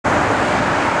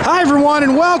Hi everyone,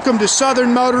 and welcome to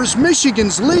Southern Motors,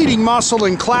 Michigan's leading muscle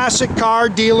and classic car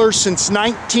dealer since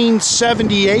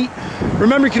 1978.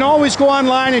 Remember, you can always go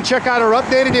online and check out our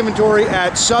updated inventory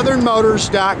at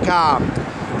southernmotors.com.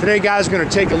 Today, guys, we're going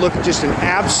to take a look at just an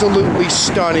absolutely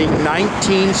stunning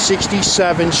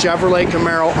 1967 Chevrolet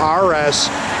Camaro RS.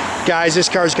 Guys, this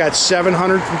car's got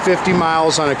 750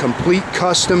 miles on a complete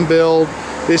custom build.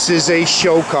 This is a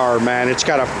show car, man. It's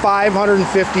got a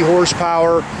 550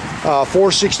 horsepower,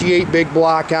 468 big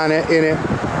block on it,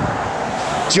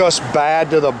 just bad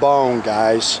to the bone,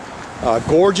 guys.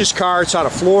 Gorgeous car. It's out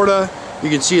of Florida. You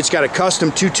can see it's got a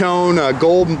custom two-tone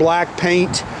gold and black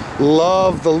paint.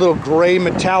 Love the little gray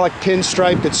metallic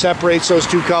pinstripe that separates those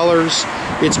two colors.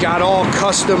 It's got all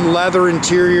custom leather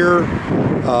interior.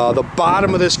 The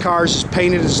bottom of this car is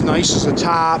painted as nice as the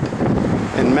top.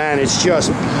 And man, it's just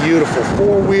beautiful.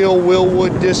 Four-wheel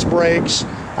Wilwood disc brakes.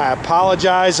 I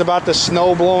apologize about the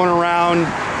snow blowing around.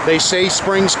 They say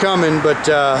spring's coming, but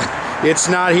it's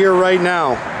not here right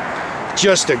now.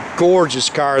 Just a gorgeous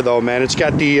car though, man. It's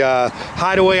got the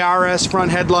Hideaway RS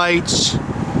front headlights.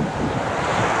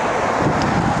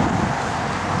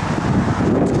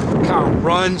 Car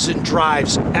runs and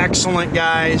drives excellent,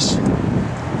 guys.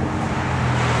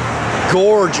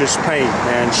 Gorgeous paint,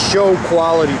 man. Show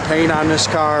quality paint on this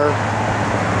car.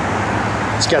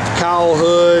 It's got the cowl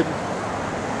hood.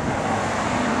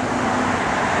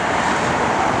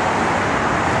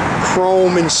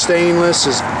 Chrome and stainless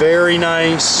is very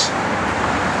nice.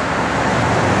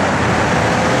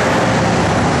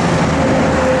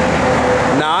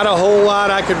 Not a whole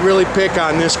lot I could really pick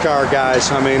on this car,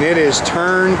 guys. I mean, it is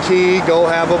turnkey. Go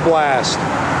have a blast.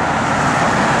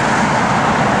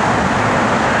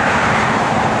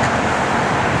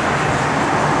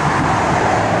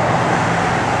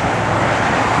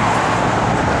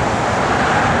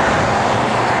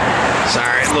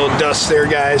 Little dust there,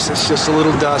 guys. It's just a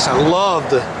little dust. I love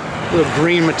the little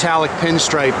green metallic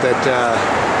pinstripe that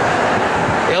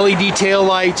LED tail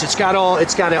lights. It's got an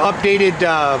updated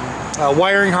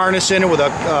wiring harness in it with a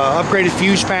upgraded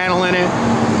fuse panel in it.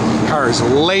 The car is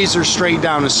laser straight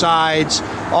down the sides.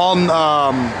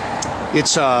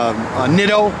 It's a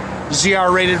Nitto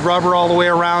ZR rated rubber all the way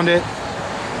around it.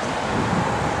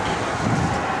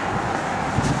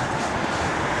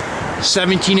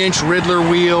 "17-inch Ridler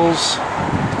wheels.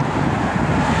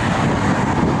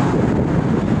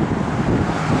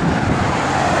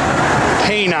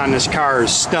 Paint on this car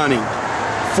is stunning.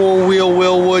 Four-wheel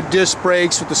Wilwood disc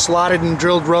brakes with the slotted and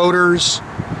drilled rotors.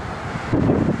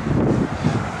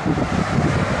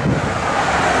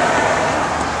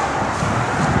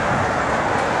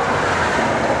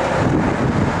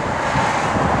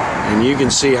 And you can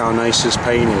see how nice this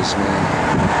paint is, man.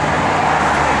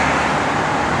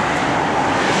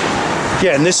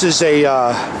 Yeah, and this is a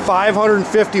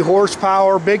 550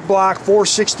 horsepower, big block,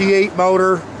 468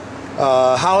 motor.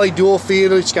 Holley dual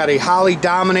feeder. It's got a Holley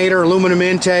Dominator aluminum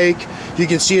intake. You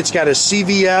can see it's got a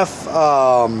CVF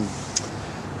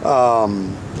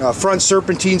front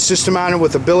serpentine system on it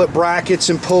with the billet brackets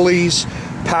and pulleys.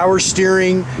 Power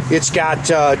steering. It's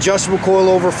got adjustable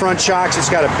coil-over front shocks. It's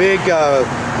got a big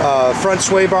front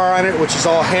sway bar on it, which is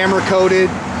all hammer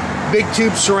coated. Big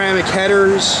tube ceramic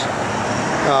headers.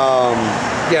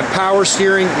 Yeah, power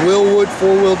steering, Wilwood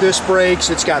four-wheel disc brakes.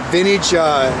 It's got vintage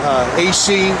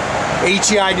AC,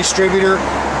 HEI distributor.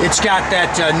 It's got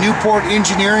that Newport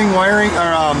engineering wiring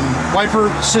or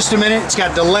wiper system in it. It's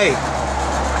got delay.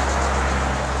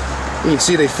 You can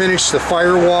see they finished the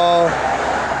firewall.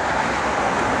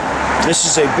 This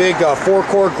is a big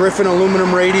 4-core Griffin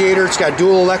aluminum radiator. It's got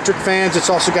dual electric fans. It's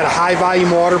also got a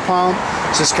high-volume water pump.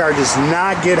 So this car does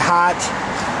not get hot.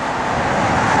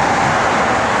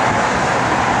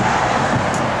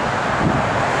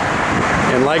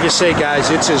 And like I say, guys,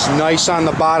 it's as nice on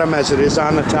the bottom as it is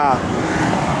on the top.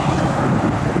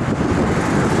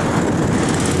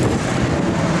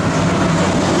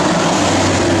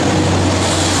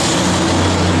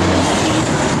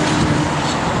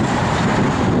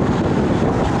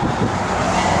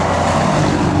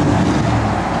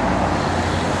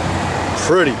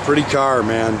 Pretty car,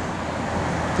 man.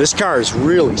 This car is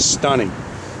really stunning.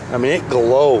 I mean, it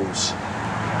glows.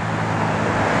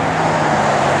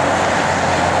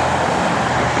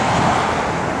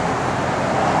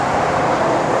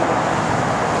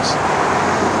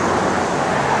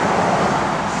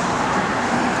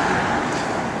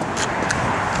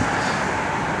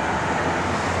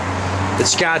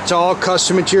 It's got all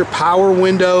custom interior power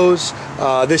windows.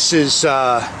 This is, you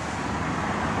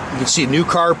can see new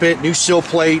carpet, new sill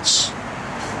plates.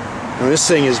 And this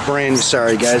thing is brand new.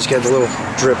 Sorry guys, got the little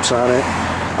drips on it.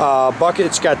 Bucket,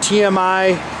 it's got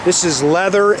TMI. This is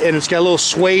leather, and it's got a little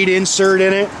suede insert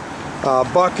in it.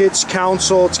 Buckets,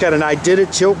 console, it's got an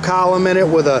Ididit tilt column in it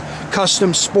with a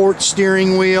custom sport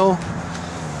steering wheel.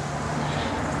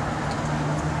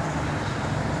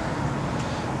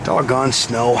 Doggone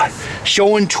snow.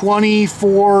 Showing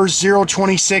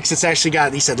 24,026. It's actually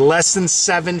got, he said, less than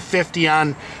 750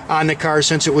 on the car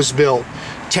since it was built.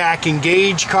 Tach and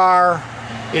gauge car.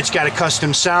 It's got a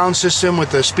custom sound system with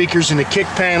the speakers and the kick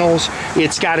panels.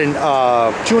 It's got an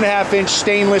 2.5-inch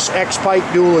stainless X-pipe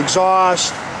dual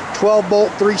exhaust. 12-bolt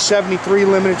 373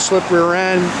 limited slip rear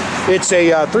end. It's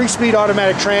a 3-speed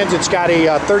automatic trans. It's got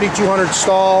a 3200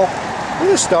 stall. Look at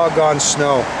this doggone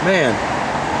snow, man.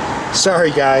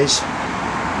 Sorry, guys.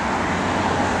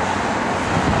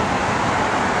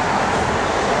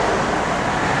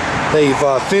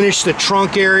 They've finished the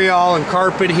trunk area all in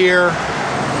carpet here.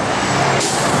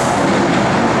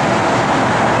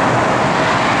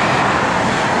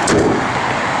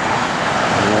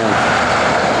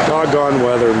 Doggone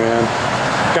weather, man.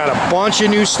 Got a bunch of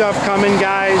new stuff coming,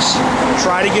 guys.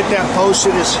 Try to get that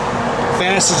posted as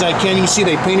fast as I can. You can see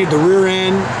they painted the rear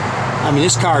end. I mean,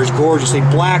 this car is gorgeous. They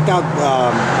blacked out,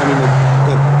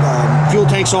 the fuel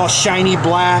tank's all shiny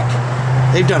black.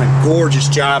 They've done a gorgeous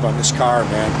job on this car,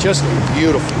 man. Just a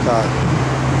beautiful car.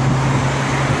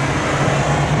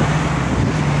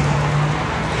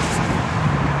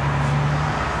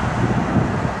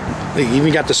 They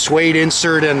even got the suede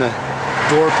insert in the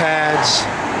door pads.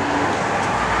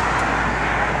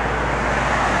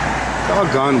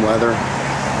 Doggone weather.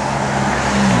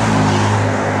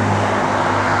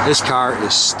 This car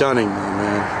is stunning,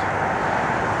 man.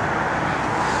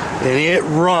 And it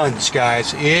runs,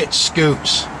 guys. It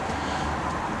scoots.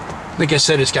 Like I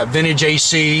said, it's got vintage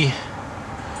AC.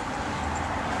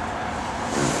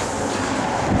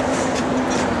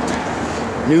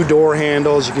 New door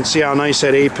handles. You can see how nice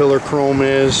that A-pillar chrome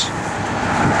is.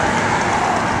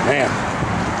 Man.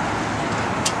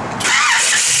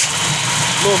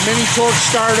 Little mini torque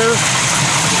starter.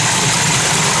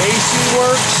 AC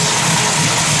works.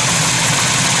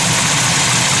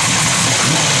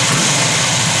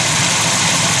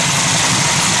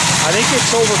 I think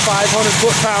it's over 500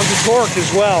 foot-pounds of torque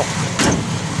as well.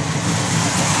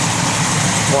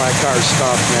 Boy, that car's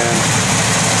tough, man.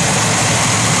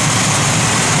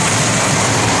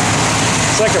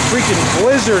 It's like a freaking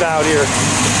blizzard out here.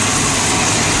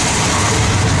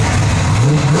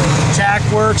 Tach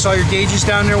works, all your gauges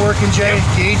down there working, Jay?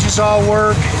 Yep. Gauges all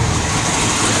work.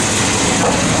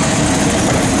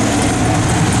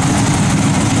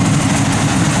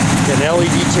 Got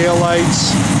LED tail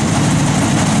lights.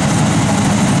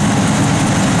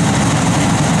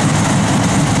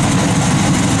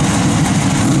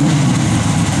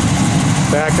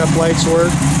 Backup lights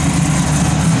work.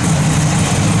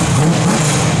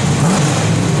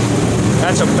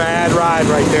 That's a bad ride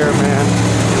right there, man.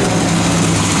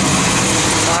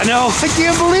 I know, I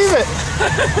can't believe it.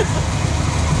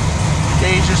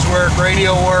 Gauges work,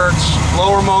 radio works,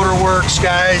 blower motor works,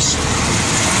 guys.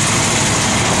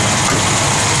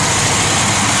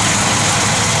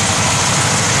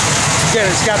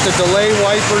 Again, it's got the delay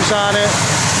wipers on it.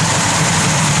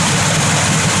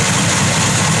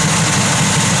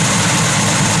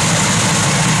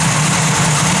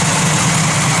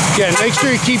 Again, make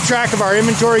sure you keep track of our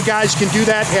inventory, guys. You can do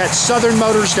that at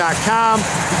southernmotors.com.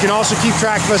 You can also keep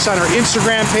track of us on our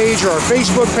Instagram page or our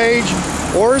Facebook page.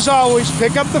 Or as always,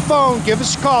 pick up the phone, give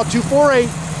us a call,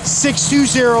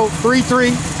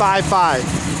 248-620-3355.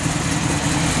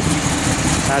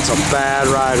 That's a bad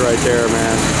ride right there,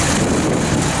 man.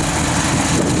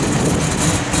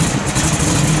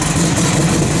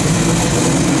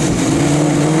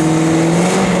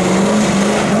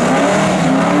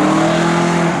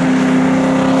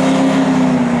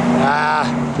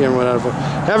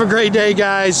 Have a great day,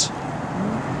 guys.